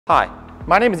Hi,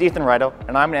 my name is Ethan Rido,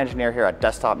 and I'm an engineer here at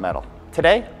Desktop Metal.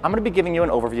 Today, I'm going to be giving you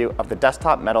an overview of the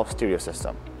Desktop Metal Studio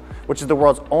System, which is the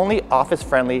world's only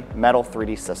office-friendly metal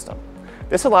 3D system.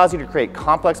 This allows you to create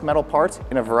complex metal parts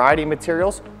in a variety of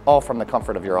materials, all from the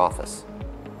comfort of your office.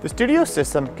 The Studio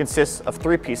System consists of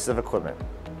three pieces of equipment.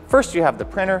 First, you have the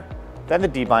printer, then the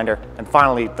debinder, and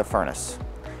finally, the furnace.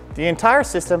 The entire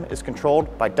system is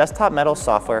controlled by Desktop Metal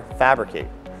software Fabricate,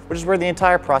 which is where the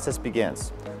entire process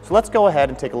begins. So let's go ahead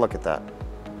and take a look at that.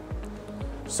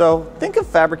 So think of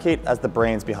Fabricate as the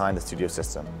brains behind the Studio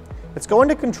System. It's going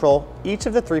to control each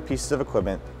of the three pieces of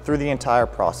equipment through the entire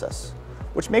process,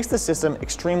 which makes the system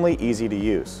extremely easy to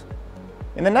use.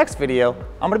 In the next video,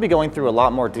 I'm going to be going through a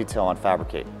lot more detail on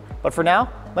Fabricate. But for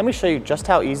now, let me show you just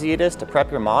how easy it is to prep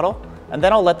your model, and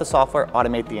then I'll let the software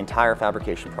automate the entire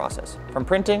fabrication process, from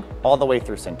printing all the way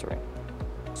through sintering.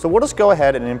 So we'll just go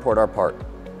ahead and import our part.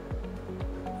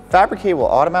 Fabricate will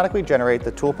automatically generate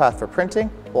the toolpath for printing,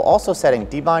 while also setting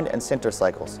debind and sinter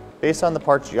cycles based on the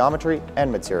part's geometry and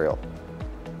material.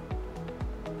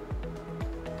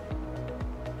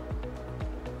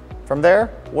 From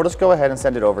there, we'll just go ahead and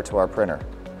send it over to our printer.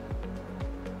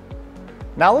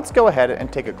 Now let's go ahead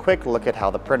and take a quick look at how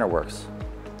the printer works.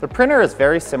 The printer is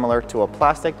very similar to a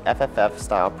plastic FFF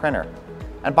style printer.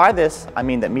 And by this, I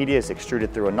mean that media is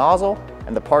extruded through a nozzle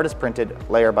and the part is printed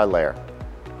layer by layer.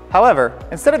 However,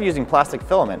 instead of using plastic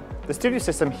filament, the Studio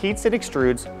System heats and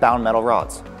extrudes bound metal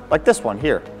rods, like this one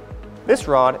here. This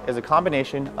rod is a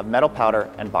combination of metal powder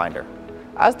and binder.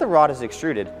 As the rod is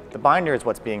extruded, the binder is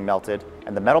what's being melted,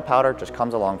 and the metal powder just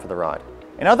comes along for the ride.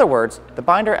 In other words, the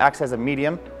binder acts as a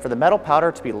medium for the metal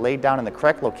powder to be laid down in the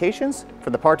correct locations for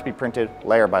the part to be printed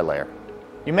layer by layer.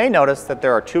 You may notice that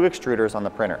there are two extruders on the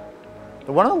printer.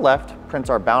 The one on the left prints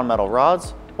our bound metal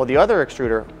rods, while the other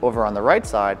extruder over on the right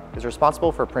side is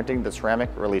responsible for printing the ceramic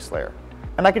release layer.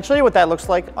 And I can show you what that looks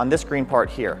like on this green part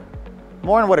here.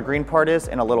 More on what a green part is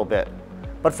in a little bit.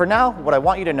 But for now, what I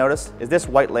want you to notice is this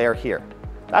white layer here.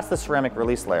 That's the ceramic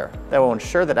release layer that will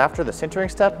ensure that after the sintering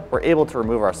step, we're able to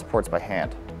remove our supports by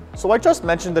hand. So I just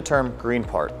mentioned the term green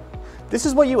part. This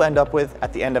is what you end up with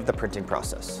at the end of the printing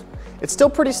process. It's still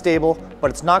pretty stable,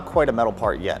 but it's not quite a metal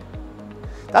part yet.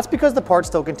 That's because the part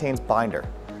still contains binder.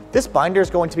 This binder is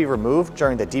going to be removed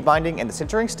during the debinding and the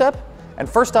sintering step, and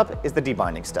first up is the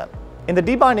debinding step. In the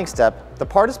debinding step, the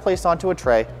part is placed onto a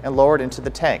tray and lowered into the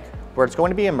tank, where it's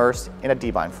going to be immersed in a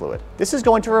debind fluid. This is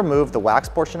going to remove the wax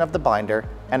portion of the binder,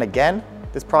 and again,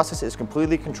 this process is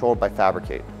completely controlled by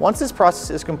Fabricate. Once this process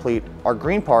is complete, our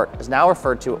green part is now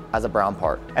referred to as a brown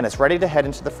part, and it's ready to head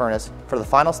into the furnace for the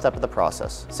final step of the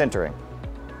process, sintering.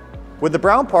 With the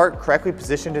brown part correctly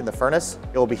positioned in the furnace,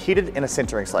 it will be heated in a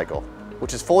sintering cycle,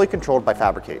 which is fully controlled by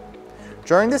Fabricate.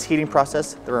 During this heating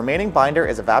process, the remaining binder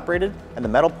is evaporated and the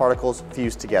metal particles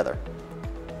fuse together.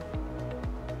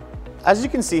 As you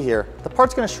can see here, the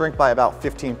part's going to shrink by about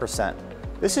 15%.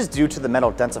 This is due to the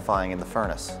metal densifying in the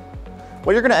furnace.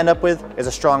 What you're going to end up with is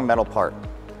a strong metal part.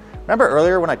 Remember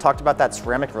earlier when I talked about that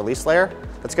ceramic release layer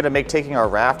that's going to make taking our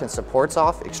raft and supports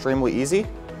off extremely easy?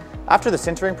 After the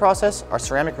sintering process, our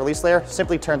ceramic release layer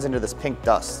simply turns into this pink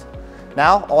dust.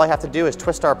 Now, all I have to do is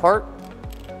twist our part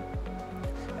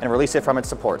and release it from its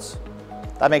supports.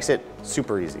 That makes it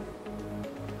super easy.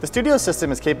 The Studio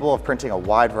System is capable of printing a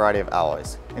wide variety of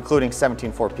alloys, including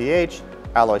 17.4pH,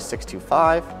 alloy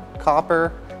 625,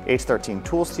 copper, H13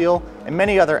 tool steel, and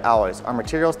many other alloys our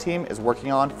materials team is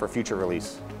working on for future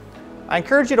release. I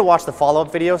encourage you to watch the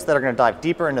follow-up videos that are going to dive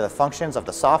deeper into the functions of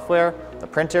the software, the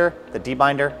printer, the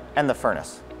debinder, and the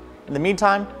furnace. In the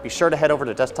meantime, be sure to head over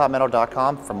to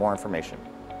desktopmetal.com for more information.